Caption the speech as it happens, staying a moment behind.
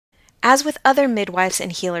As with other midwives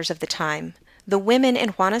and healers of the time, the women in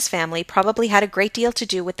Juana's family probably had a great deal to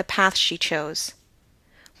do with the path she chose.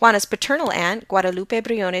 Juana's paternal aunt, Guadalupe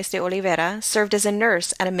Briones de Olivera, served as a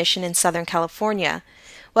nurse at a mission in Southern California,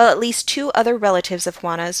 while at least two other relatives of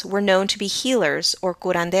Juana's were known to be healers or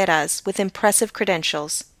curanderas with impressive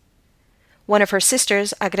credentials. One of her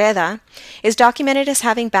sisters, Agreda, is documented as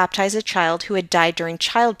having baptized a child who had died during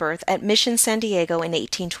childbirth at Mission San Diego in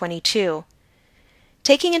 1822.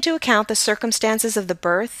 Taking into account the circumstances of the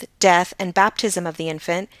birth, death, and baptism of the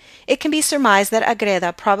infant, it can be surmised that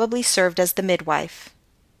Agreda probably served as the midwife.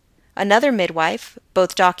 Another midwife,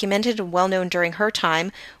 both documented and well-known during her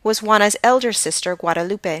time, was Juana's elder sister,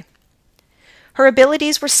 Guadalupe. Her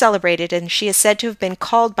abilities were celebrated, and she is said to have been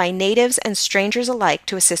called by natives and strangers alike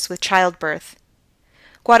to assist with childbirth.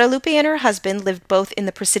 Guadalupe and her husband lived both in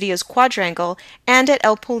the Presidio's quadrangle and at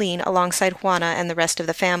El Polín alongside Juana and the rest of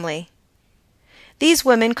the family. These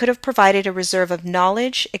women could have provided a reserve of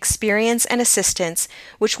knowledge, experience, and assistance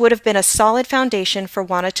which would have been a solid foundation for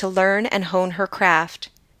Juana to learn and hone her craft.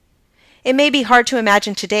 It may be hard to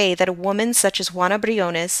imagine today that a woman such as Juana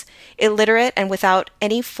Briones, illiterate and without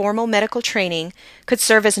any formal medical training, could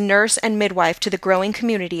serve as nurse and midwife to the growing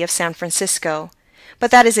community of San Francisco,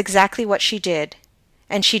 but that is exactly what she did,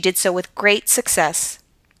 and she did so with great success.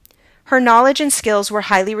 Her knowledge and skills were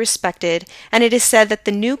highly respected, and it is said that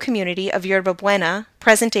the new community of Yerba Buena,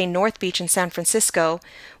 present-day North Beach in San Francisco,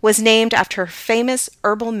 was named after her famous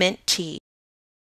herbal mint tea.